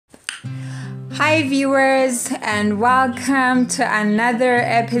Hi viewers, and welcome to another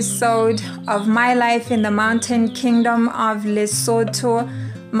episode of My Life in the Mountain Kingdom of Lesotho.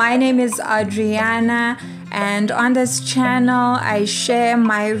 My name is Adriana, and on this channel I share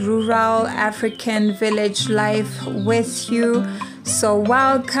my rural African village life with you. So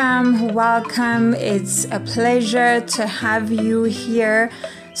welcome. It's a pleasure to have you here.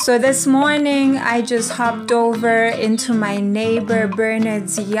 So this morning I just hopped over into my neighbor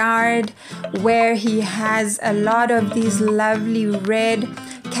Bernard's yard, where he has a lot of these lovely red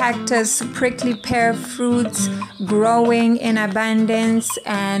cactus prickly pear fruits growing in abundance,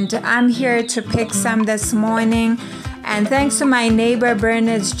 and I'm here to pick some this morning. And thanks to my neighbor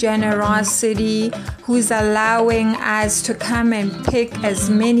Bernard's generosity, who's allowing us to come and pick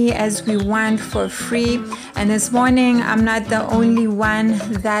as many as we want for free. And this morning, I'm not the only one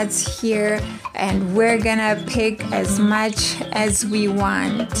that's here, and we're gonna pick as much as we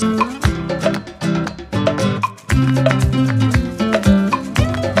want.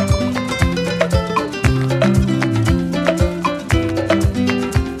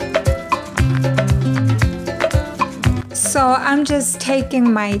 So I'm just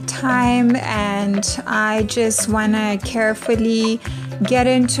taking my time, and I just want to carefully get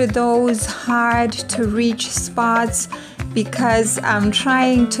into those hard to reach spots because I'm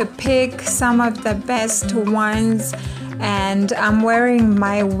trying to pick some of the best ones, and I'm wearing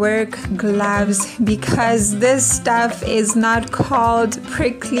my work gloves because this stuff is not called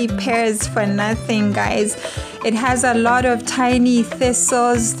prickly pears for nothing, guys. It has a lot of tiny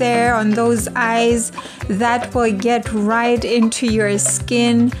thistles there on those eyes that will get right into your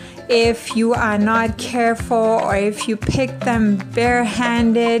skin if you are not careful or if you pick them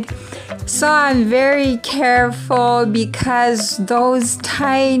barehanded. So I'm very careful because those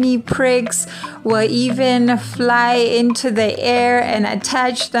tiny pricks will even fly into the air and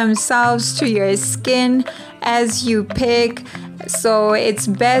attach themselves to your skin as you pick. So it's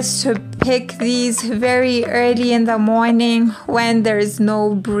best to pick these very early in the morning when there's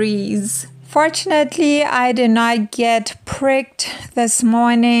no breeze. Fortunately, I did not get pricked this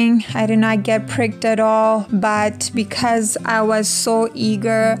morning. I did not get pricked at all, but because I was so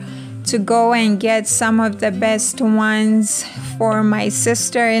eager to go and get some of the best ones for my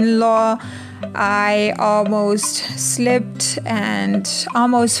sister-in-law, I almost slipped and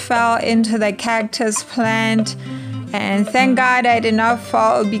almost fell into the cactus plant. And thank God I did not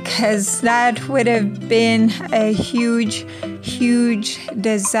fall, because that would have been a huge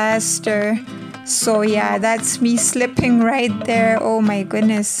disaster. So yeah, that's me slipping right there. Oh my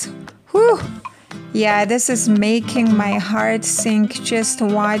goodness. Whew. Yeah, this is making my heart sink just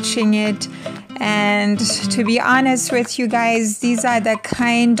watching it. And to be honest with you guys, these are the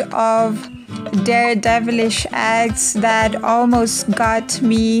kind of daredevilish acts that almost got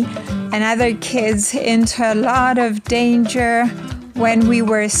me and other kids into a lot of danger when we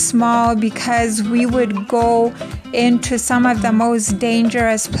were small, because we would go into some of the most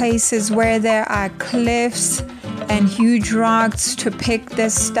dangerous places where there are cliffs and huge rocks to pick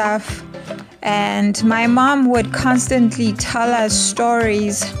this stuff. And my mom would constantly tell us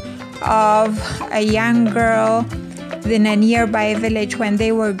stories of a young girl in a nearby village. When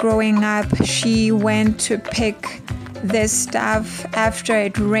they were growing up, she went to pick this stuff after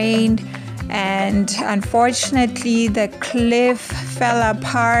it rained, and unfortunately the cliff fell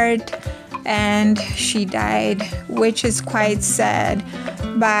apart and she died, which is quite sad.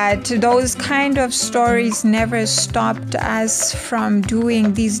 But those kind of stories never stopped us from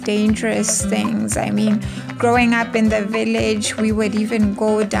doing these dangerous things. I mean, growing up in the village, we would even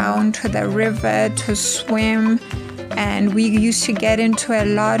go down to the river to swim, and we used to get into a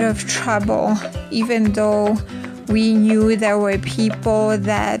lot of trouble, even though we knew there were people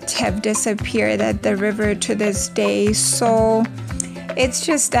that have disappeared at the river to this day. So it's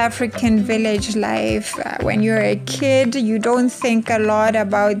just African village life. When you're a kid, you don't think a lot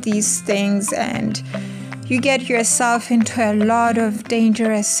about these things, and you get yourself into a lot of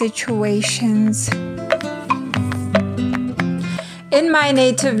dangerous situations. In my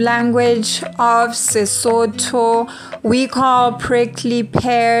native language of Sesotho, we call prickly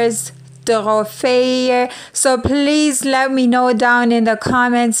pears trofee. So please let me know down in the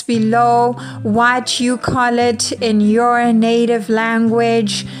comments below what you call it in your native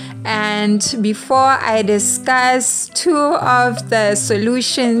language. And before I discuss two of the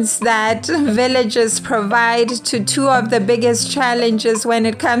solutions that villages provide to two of the biggest challenges when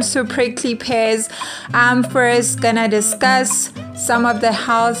it comes to prickly pears, I'm first gonna discuss some of the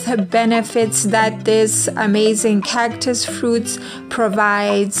health benefits that this amazing cactus fruit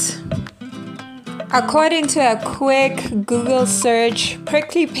provides. According to a quick Google search,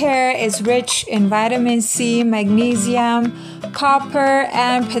 prickly pear is rich in vitamin C, magnesium, copper,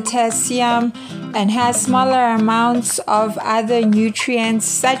 and potassium, and has smaller amounts of other nutrients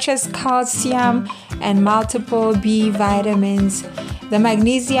such as calcium and multiple B vitamins. The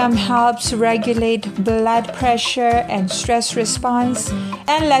magnesium helps regulate blood pressure and stress response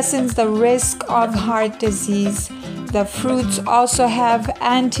and lessens the risk of heart disease. The fruits also have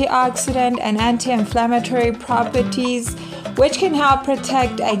antioxidant and anti-inflammatory properties, which can help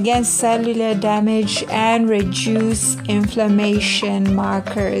protect against cellular damage and reduce inflammation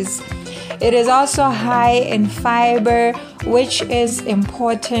markers. It is also high in fiber, which is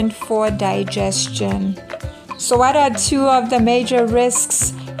important for digestion. So what are two of the major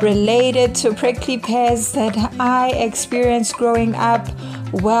risks related to prickly pears that I experienced growing up?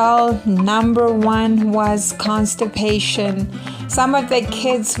 Well, number one was constipation. Some of the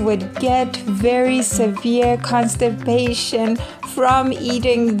kids would get very severe constipation from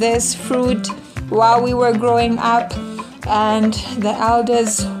eating this fruit while we were growing up, and the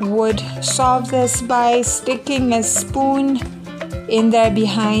elders would solve this by sticking a spoon in their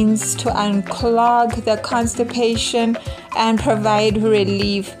behinds to unclog the constipation and provide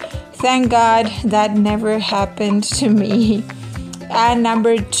relief. Thank God that never happened to me. And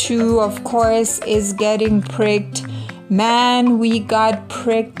number two, of course, is getting pricked. Man, we got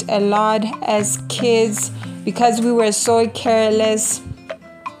pricked a lot as kids because we were so careless.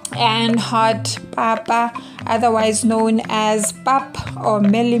 And hot papa, otherwise known as pap or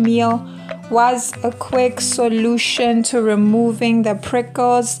meal, was a quick solution to removing the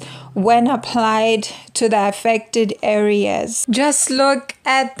prickles when applied to the affected areas. Just look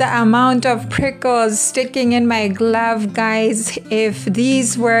at the amount of prickles sticking in my glove, guys. If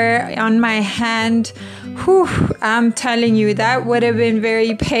these were on my hand, whew, I'm telling you, that would have been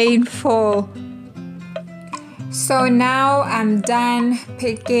very painful. So now I'm done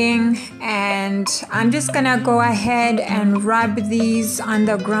picking, and I'm just gonna go ahead and rub these on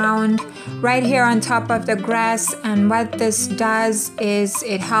the ground right here on top of the grass. And what this does is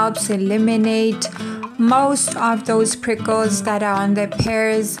it helps eliminate most of those prickles that are on the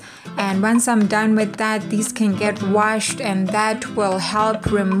pears. And once I'm done with that, these can get washed, and that will help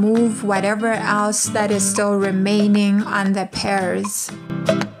remove whatever else that is still remaining on the pears.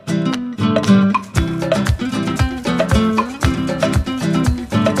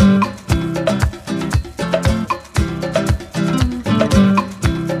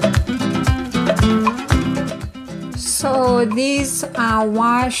 So these are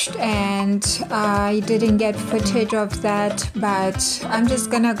washed, and I didn't get footage of that, but I'm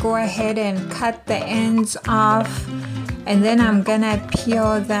just gonna go ahead and cut the ends off, and then I'm gonna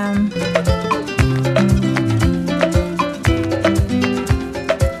peel them.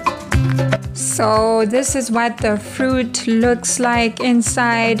 So this is what the fruit looks like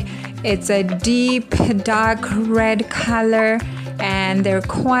inside. It's a deep dark red color, and they're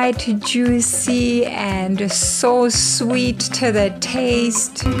quite juicy and so sweet to the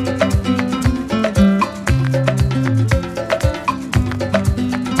taste.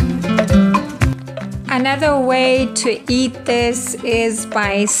 Another way to eat this is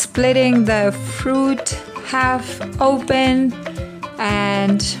by splitting the fruit half open,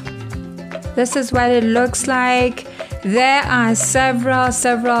 and this is what it looks like. There are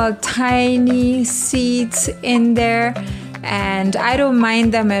several tiny seeds in there, and I don't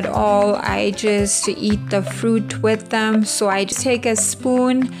mind them at all. I just eat the fruit with them. So I just take a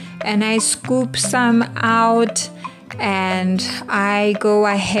spoon and I scoop some out, and I go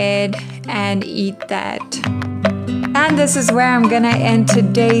ahead and eat that. And this is where I'm gonna end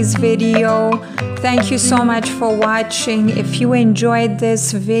today's video. Thank you so much for watching. If you enjoyed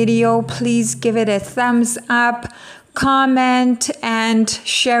this video, please give it a thumbs up, comment, and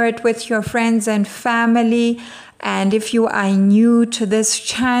share it with your friends and family. And if you are new to this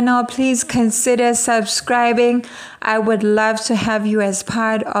channel, please consider subscribing. I would love to have you as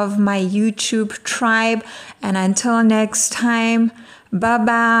part of my YouTube tribe. And until next time,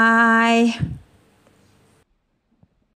 bye-bye.